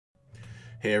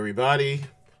Hey everybody,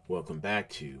 welcome back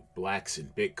to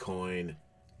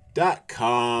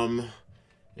blacksandbitcoin.com.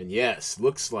 And yes,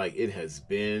 looks like it has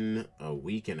been a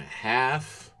week and a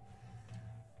half.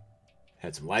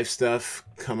 Had some life stuff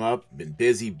come up, been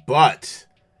busy, but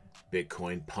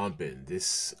Bitcoin pumping.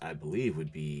 This, I believe,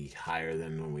 would be higher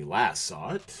than when we last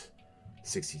saw it.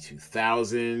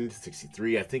 62,000,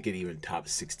 63, I think it even topped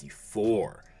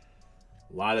 64.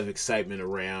 A lot of excitement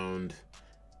around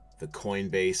the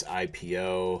Coinbase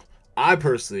IPO. I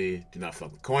personally do not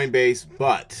fuck with Coinbase,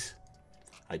 but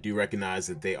I do recognize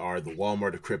that they are the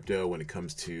Walmart of crypto when it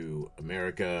comes to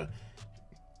America.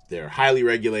 They're highly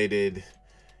regulated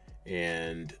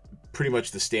and pretty much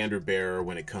the standard bearer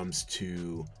when it comes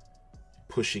to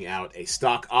pushing out a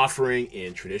stock offering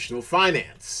in traditional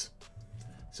finance.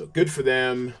 So good for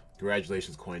them.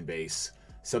 Congratulations, Coinbase.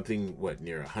 Something,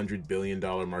 near $100 billion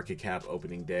market cap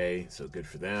opening day. So good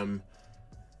for them.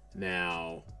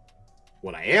 Now,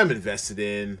 what I am invested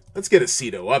in, let's get a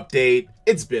Cito update.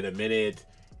 It's been a minute,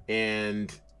 and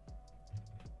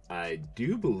I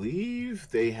do believe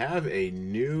they have a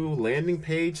new landing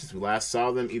page since we last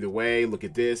saw them. Either way, look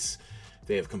at this.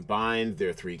 They have combined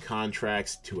their 3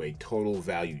 contracts to a total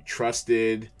value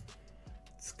trusted.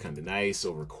 It's kind of nice,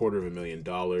 over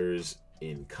 $250,000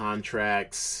 in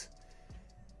contracts.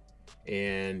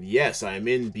 And yes, I'm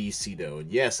in BCito,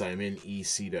 and yes, I'm in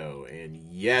eCito, and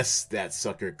yes, that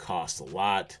sucker costs a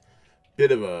lot.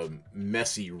 Bit of a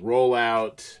messy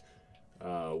rollout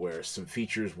where some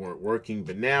features weren't working,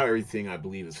 but now everything I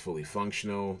believe is fully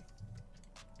functional.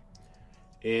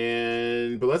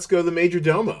 But let's go to the Major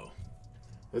Domo.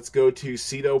 Let's go to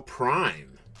Cito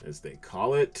Prime, as they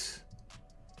call it,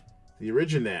 the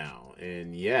original.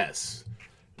 And yes.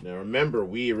 Now remember,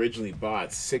 we originally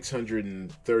bought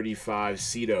 635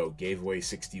 Cito, gave away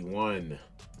 61.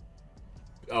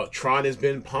 Oh, Tron has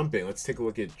been pumping. Let's take a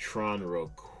look at Tron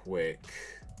real quick.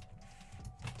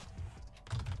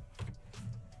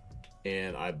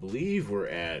 And I believe we're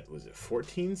at, was it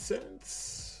 14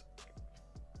 cents?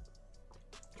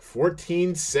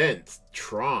 14 cents,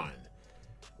 Tron.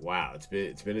 Wow,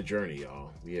 it's been a journey,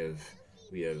 y'all. We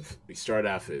start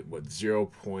off at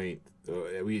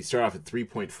we start off at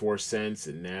 3.4 cents,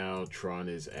 and now Tron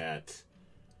is at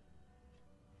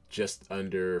just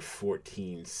under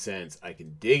 14 cents. I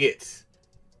can dig it.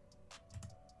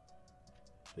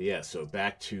 But yeah, so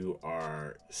back to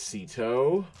our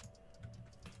Cito.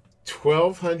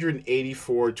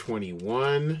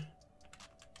 1,284.21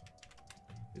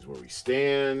 is where we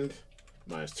stand.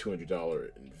 Minus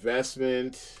 $200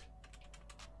 investment.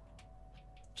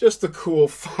 Just a cool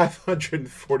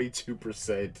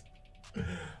 542%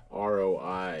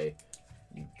 ROI.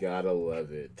 You gotta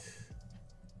love it.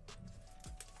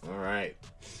 All right.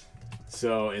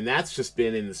 So, and that's just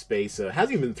been in the space of,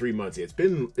 hasn't even been 3 months yet.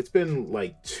 It's been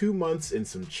like 2 months and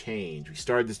some change. We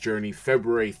started this journey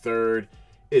February 3rd.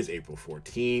 It is April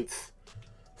 14th.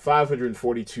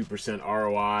 542%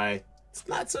 ROI. It's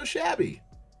not so shabby.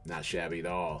 Not shabby at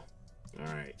all.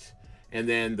 All right. And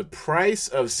then the price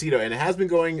of Cito, and it has been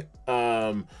going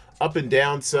up and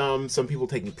down some people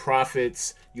taking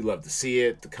profits. You love to see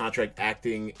it. The contract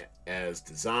acting as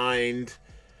designed.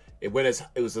 It was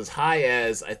as high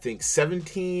as, I think,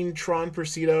 17 Tron per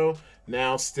Cito.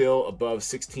 Now still above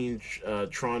 16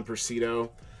 Tron per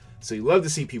Cito. So you love to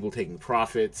see people taking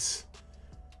profits,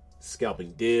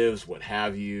 scalping divs, what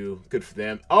have you. Good for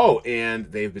them. Oh,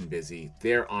 and they've been busy.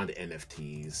 They're on to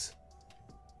NFTs.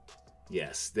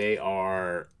 Yes, they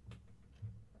are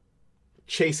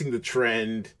chasing the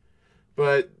trend.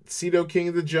 But Cito King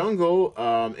of the Jungle,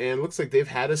 and looks like they've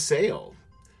had a sale.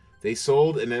 They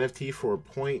sold an NFT for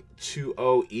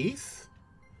 0.20 ETH.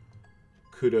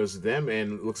 Kudos to them.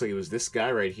 And it looks like it was this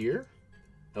guy right here.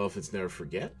 Elephants Never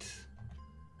Forget.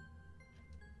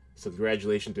 So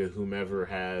congratulations to whomever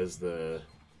has the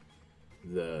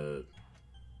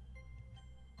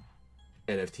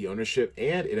NFT ownership,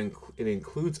 and it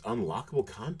includes unlockable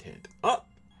content. Oh,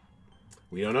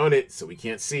 we don't own it, so we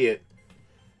can't see it.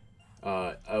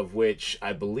 Of which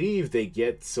I believe they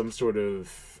get some sort of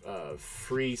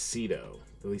free Cito.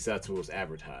 At least that's what was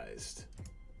advertised.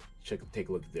 Take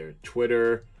a look at their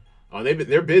Twitter. Oh,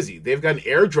 they're busy. They've got an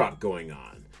airdrop going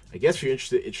on. I guess if you're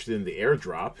interested in the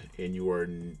airdrop and you are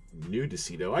new to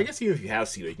Cito, I guess even if you have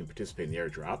Cito, you can participate in the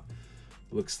airdrop.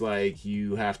 Looks like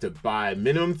you have to buy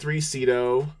minimum 3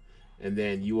 Cito, and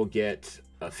then you will get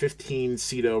a 15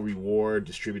 Cito reward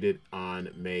distributed on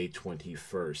May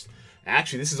 21st.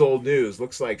 Actually, this is old news.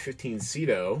 Looks like 15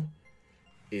 Cito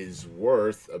is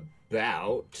worth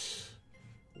about,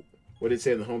 what did it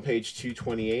say on the homepage?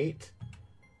 228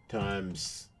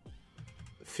 times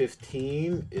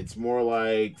 15. It's more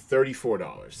like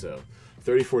 $34. So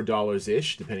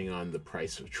 $34-ish, depending on the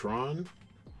price of Tron.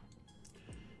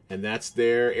 And that's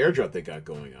their airdrop they got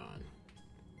going on.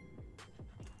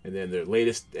 And then their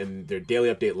latest and their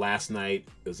daily update last night,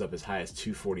 it was up as high as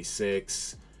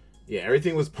 246. Yeah,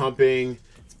 everything was pumping.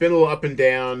 It's been a little up and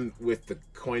down with the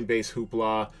Coinbase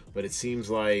hoopla, but it seems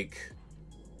like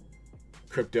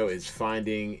crypto is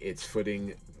finding its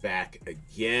footing back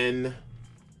again.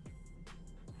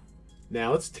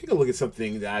 Now let's take a look at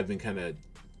something that I've been kind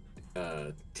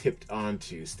of tipped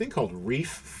onto. This thing called Reef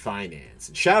Finance.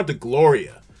 And shout out to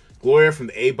Gloria from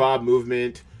the ABOB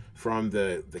movement, from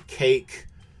the Cake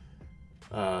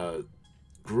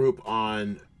group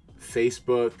on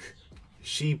Facebook.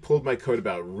 She pulled my code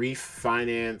about Reef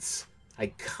Finance.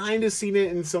 I kind of seen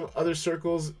it in some other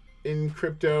circles in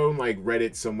crypto, like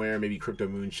Reddit somewhere, maybe Crypto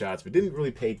Moonshots, but didn't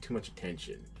really pay too much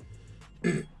attention.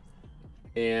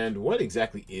 And what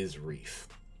exactly is Reef?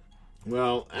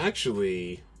 Well,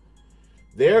 actually,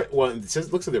 it looks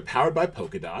like they're powered by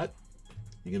Polkadot.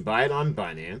 You can buy it on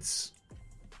Binance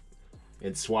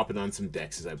and swap it on some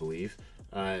DEXs, I believe.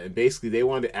 And basically, they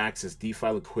want to access DeFi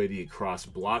liquidity across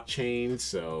blockchains,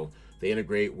 so they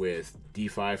integrate with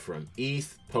DeFi from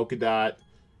ETH, Polkadot,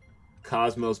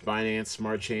 Cosmos, Binance,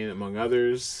 Smart Chain, among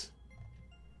others.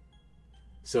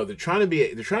 So they're trying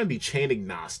to be chain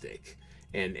agnostic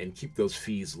and keep those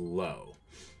fees low.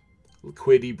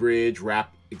 Liquidity bridge,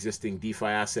 wrap existing DeFi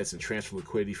assets and transfer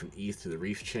liquidity from ETH to the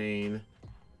Reef chain.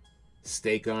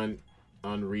 Stake on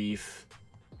Reef.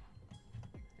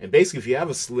 And basically, if you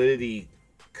have a Solidity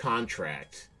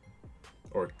contract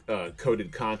or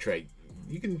coded contract,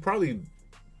 you can probably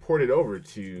port it over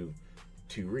to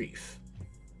Reef.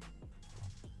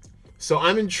 So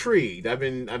I'm intrigued. I've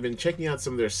been checking out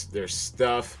some of their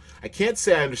stuff. I can't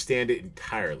say I understand it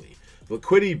entirely.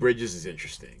 Liquidity bridges is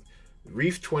interesting.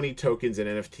 Reef 20 tokens and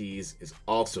NFTs is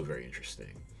also very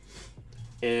interesting.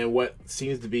 And what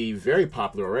seems to be very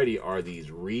popular already are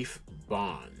these Reef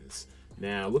bonds.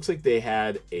 Now, it looks like they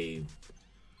had an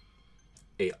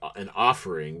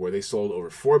offering where they sold over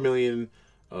 4 million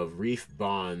of Reef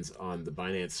bonds on the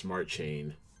Binance Smart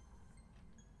Chain,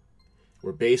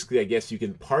 where basically, I guess, you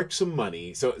can park some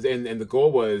money. So, and the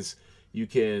goal was you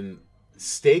can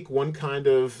stake one kind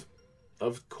of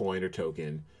coin or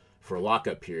token for a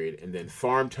lockup period and then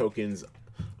farm tokens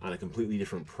on a completely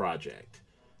different project.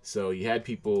 So you had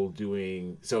people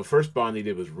doing... So first bond they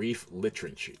did was Reef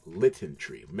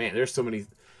Littentree. Man, there's so many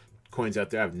coins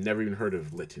out there. I've never even heard of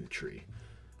Littentree.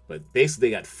 But basically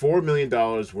they got $4 million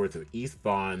worth of ETH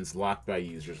bonds locked by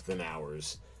users within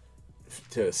hours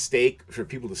for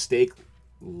people to stake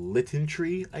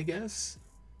Littentree, I guess,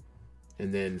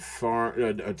 and then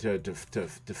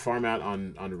to farm out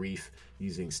on Reef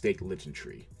using stake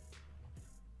Littentree.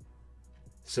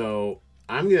 So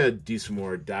I'm going to do some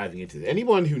more diving into this.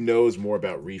 Anyone who knows more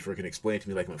about Reef or can explain it to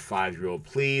me like I'm a 5-year-old,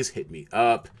 please hit me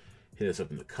up. Hit us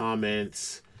up in the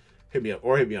comments. Hit me up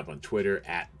on Twitter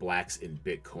at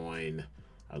BlacksInBitcoin.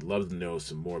 I'd love to know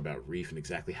some more about Reef and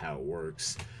exactly how it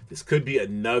works. This could be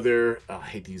another, I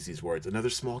hate to use these words, another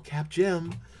small cap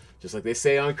gem. Just like they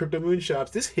say on Crypto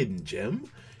Moonshots, this hidden gem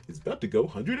is about to go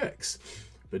 100x.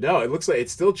 But no, it looks like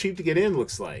it's still cheap to get in,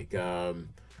 looks like.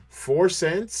 4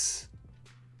 cents.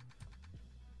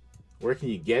 Where can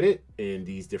you get it? In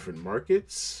these different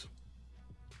markets.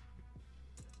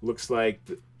 Looks like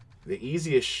the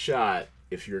easiest shot,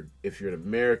 if you're an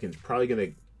American, is probably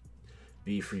going to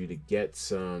be for you to get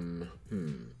some...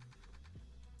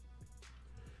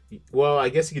 Well, I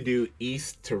guess you could do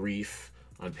ETH to Reef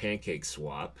on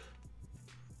PancakeSwap.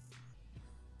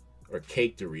 Or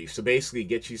Cake to Reef. So basically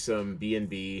get you some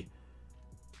BNB,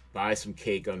 buy some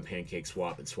Cake on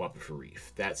PancakeSwap, and swap it for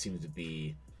Reef. That seems to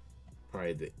be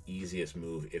probably the easiest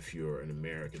move if you're an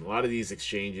American. A lot of these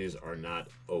exchanges are not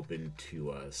open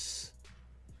to us,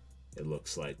 it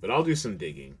looks like. But I'll do some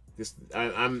digging.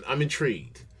 I'm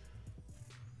intrigued.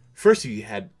 First you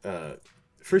had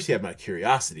my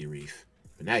curiosity, Reef,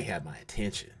 but now you have my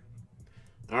attention.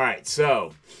 All right,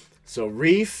 so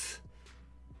Reef,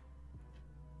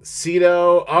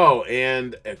 Cedo,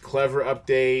 and a Clever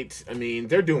update. I mean,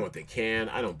 they're doing what they can.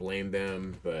 I don't blame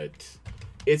them, but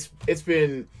it's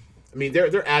been. I mean,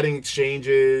 they're adding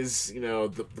exchanges. You know,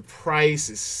 the price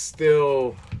is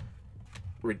still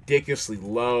ridiculously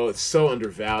low. It's so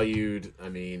undervalued. I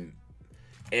mean,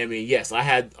 yes, I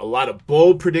had a lot of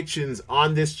bold predictions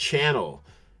on this channel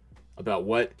about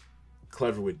what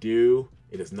Clever would do.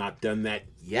 It has not done that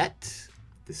yet.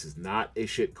 This is not a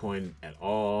shitcoin at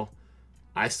all.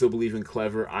 I still believe in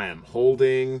Clever. I am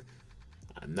holding.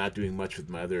 I'm not doing much with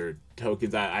my other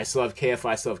tokens. I still have KFI,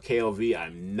 I still have KLV.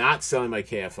 I'm not selling my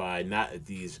KFI, not at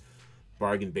these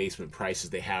bargain basement prices.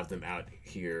 They have them out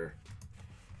here.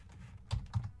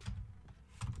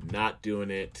 Not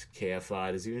doing it.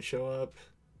 KFI, does it even show up?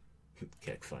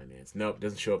 Keck Finance. Nope,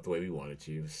 doesn't show up the way we want it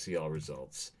to. See all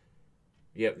results.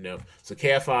 Yep, no. So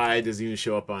KFI doesn't even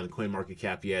show up on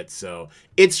CoinMarketCap yet, so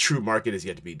its true market is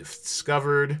yet to be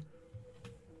discovered.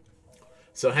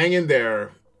 So hang in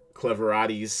there,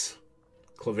 Cleveratis,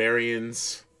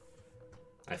 Cleverians.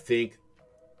 I think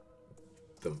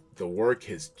the work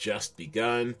has just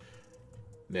begun.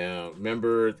 Now,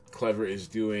 remember, Clever is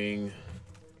doing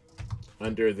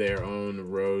under their own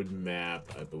roadmap,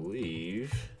 I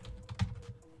believe.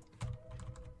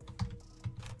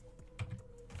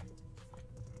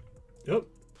 Nope.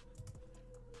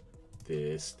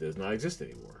 This does not exist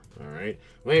anymore. All right.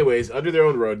 Well, anyways, under their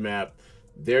own roadmap,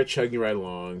 they're chugging right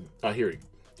along. Oh,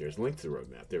 there's a link to the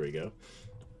roadmap. There we go.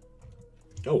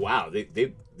 Oh, wow.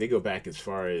 They go back as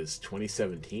far as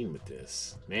 2017 with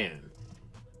this. Man,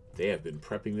 they have been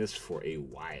prepping this for a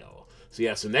while. So,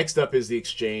 yeah, so next up is the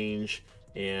exchange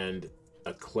and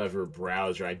a Clever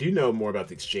browser. I do know more about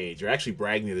the exchange. They're actually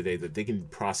bragging the other day that they can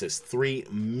process 3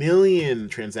 million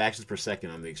transactions per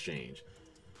second on the exchange.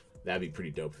 That'd be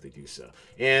pretty dope if they do so.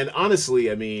 And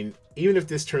honestly, I mean, even if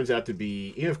Clever turns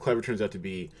out to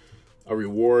be a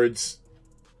rewards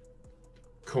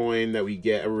coin that we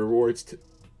get, a rewards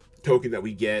token that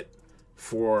we get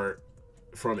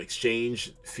from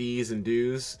exchange fees and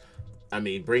dues, I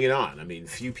mean, bring it on. I mean,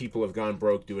 few people have gone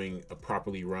broke doing a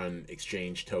properly run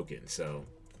exchange token. So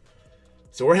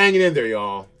we're hanging in there,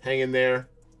 y'all. Hang in there.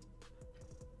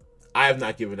 I have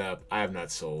not given up. I have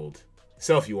not sold.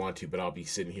 Sell if you want to, but I'll be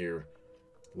sitting here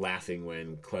laughing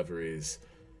when Clever is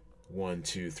 $1,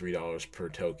 $2, $3 per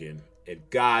token. And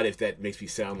God, if that makes me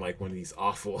sound like one of these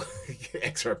awful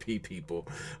XRP people.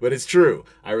 But it's true.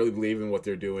 I really believe in what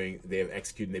they're doing. They have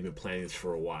executed and they've been planning this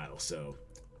for a while. So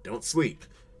don't sleep.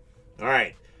 All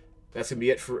right, that's going to be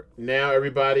it for now,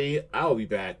 everybody. I'll be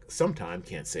back sometime,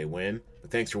 can't say when. But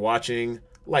thanks for watching.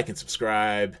 Like and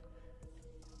subscribe.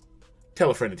 Tell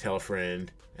a friend to tell a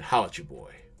friend. And holla at your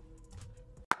boy.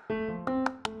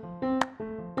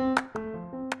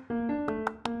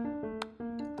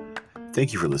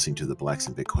 Thank you for listening to the Blacks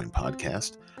in Bitcoin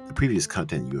podcast. The previous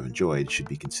content you have enjoyed should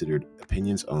be considered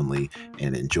opinions only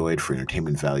and enjoyed for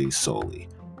entertainment value solely.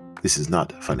 This is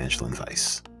not financial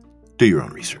advice. Do your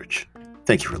own research.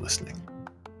 Thank you for listening.